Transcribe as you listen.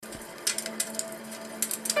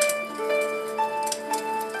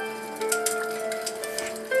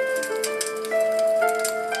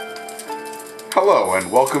Hello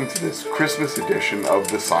and welcome to this Christmas edition of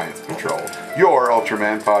the Science Patrol, your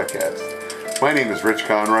Ultraman podcast. My name is Rich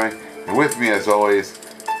Conroy, and with me as always,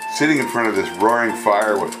 sitting in front of this roaring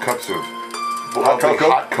fire with cups of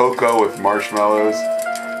hot cocoa with marshmallows,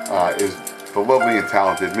 is the lovely and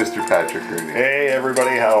talented Mr. Patrick Rooney. Hey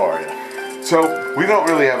everybody, how are you? So, we don't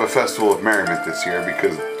really have a festival of merriment this year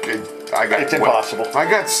because It's impossible. I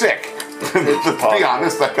got sick. To be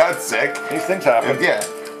honest, I got sick. These things happen. And yeah.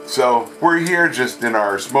 So we're here just in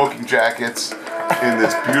our smoking jackets in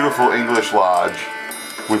this beautiful English lodge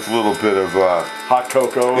with a little bit of hot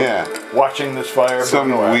cocoa. Yeah. Watching this fire. Some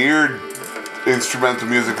weird instrumental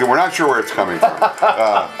music that we're not sure where it's coming from.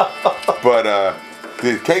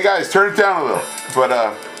 Okay guys, turn it down a little.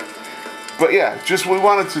 But yeah, just we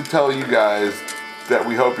wanted to tell you guys that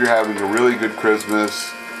we hope you're having a really good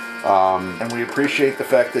Christmas. And we appreciate the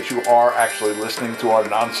fact that you are actually listening to our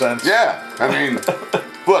nonsense. Yeah, I mean,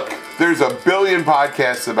 look, there's a billion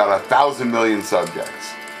podcasts about 1,000 million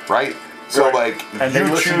subjects, right? So right. And you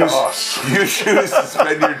choose to us. You choose to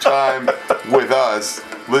spend your time with us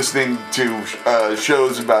listening to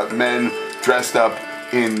shows about men dressed up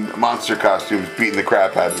in monster costumes beating the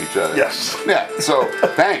crap out of each other. Yes. Yeah. So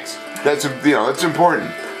thanks. That's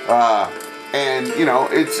important. And,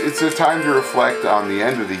 it's a time to reflect on the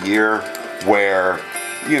end of the year where,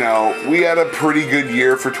 we had a pretty good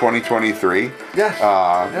year for 2023. Yes. Yes.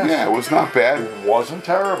 Yeah, it was not bad. It wasn't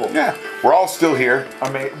terrible. Yeah. We're all still here.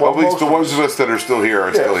 I mean, at least the ones of us that are still here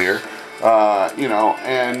are still here.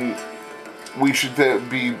 And we should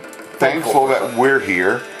be thankful that we're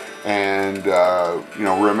here and,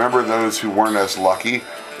 remember those who weren't as lucky,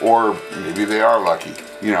 or maybe they are lucky.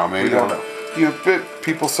 Maybe we don't know.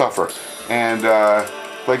 People suffer. And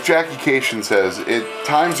like Jackie Cation says,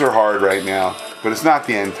 times are hard right now, but it's not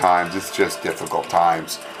the end times, it's just difficult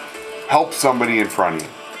times. Help somebody in front of you.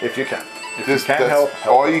 If you can. If you can help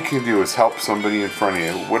all them. You can do is help somebody in front of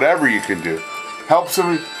you. Whatever you can do. Help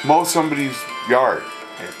somebody, mow somebody's yard.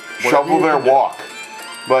 Shovel their walk.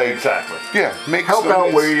 Exactly. Yeah, help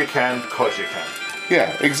out where you can, because you can.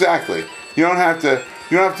 Yeah, exactly. You don't have to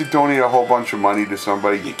donate a whole bunch of money to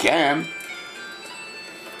somebody. You can.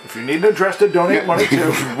 If you need an address to donate money to,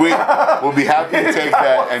 we'll be happy to take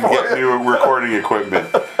that and get new recording equipment.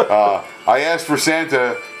 I asked for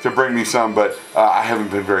Santa to bring me some, but I haven't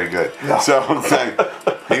been very good. No. So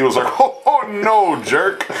he was like, "Oh no,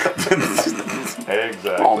 jerk!"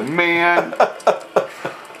 Exactly. Oh man,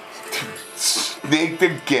 snaked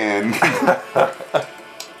again.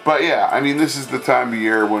 But yeah, I mean, this is the time of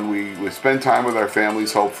year when we spend time with our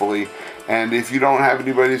families, hopefully. And if you don't have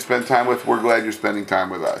anybody to spend time with, we're glad you're spending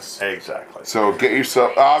time with us. Exactly. So get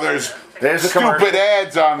yourself... Oh, there's stupid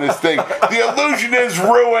ads on this thing. The illusion is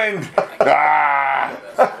ruined.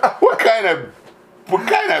 What kind of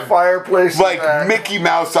fireplace? Like Mickey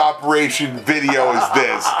Mouse operation video is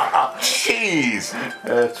this? Jeez.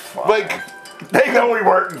 It's fine. Like... They know we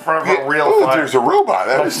weren't in front of a real fire. There's a robot.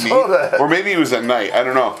 That was neat. Or maybe it was at night. I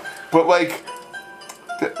don't know. But like...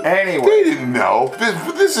 Anyway, they didn't know.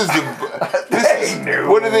 This is the. They knew.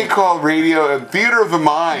 What do they call radio? Theater of the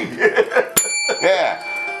mind. Yeah.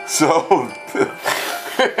 So.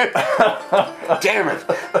 Damn it.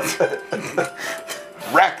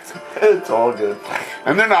 Wrecked. It's all good.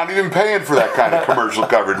 And they're not even paying for that kind of commercial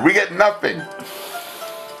coverage. We get nothing.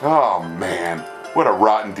 Oh man, what a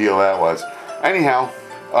rotten deal that was. Anyhow,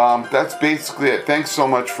 that's basically it. Thanks so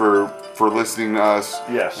much for listening to us.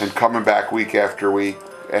 Yes. And coming back week after week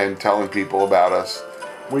and telling people about us.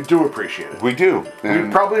 We do appreciate it. We do. And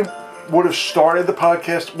we probably would have started the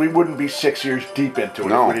podcast. We wouldn't be 6 years deep into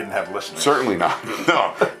it if we didn't have listeners. Certainly not.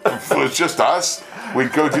 No. If it was just us,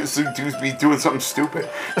 we'd go be doing something stupid.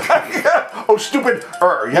 Oh, stupid. You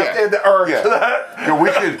have to add the to that.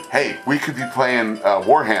 Yeah, we could be playing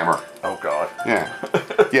Warhammer. Oh, God. Yeah.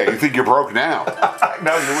 Yeah, you think you're broke now.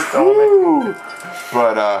 No, you were telling me.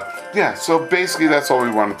 But, yeah, so basically that's all we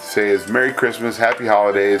wanted to say is Merry Christmas, Happy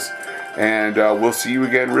Holidays, and we'll see you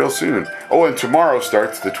again real soon. Oh, and tomorrow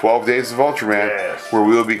starts the 12 Days of Ultraman, where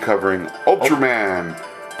we'll be covering Ultraman.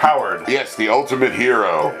 Powered. Yes, the ultimate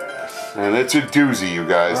hero. Yes. And it's a doozy, you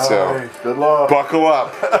guys, so good luck. Buckle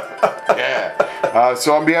up. Yeah.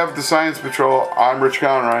 So on behalf of the Science Patrol, I'm Rich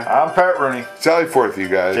Conroy. I'm Pat Rooney. Sally forth, you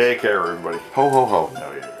guys. Take care, everybody. Ho, ho, ho.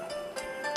 No,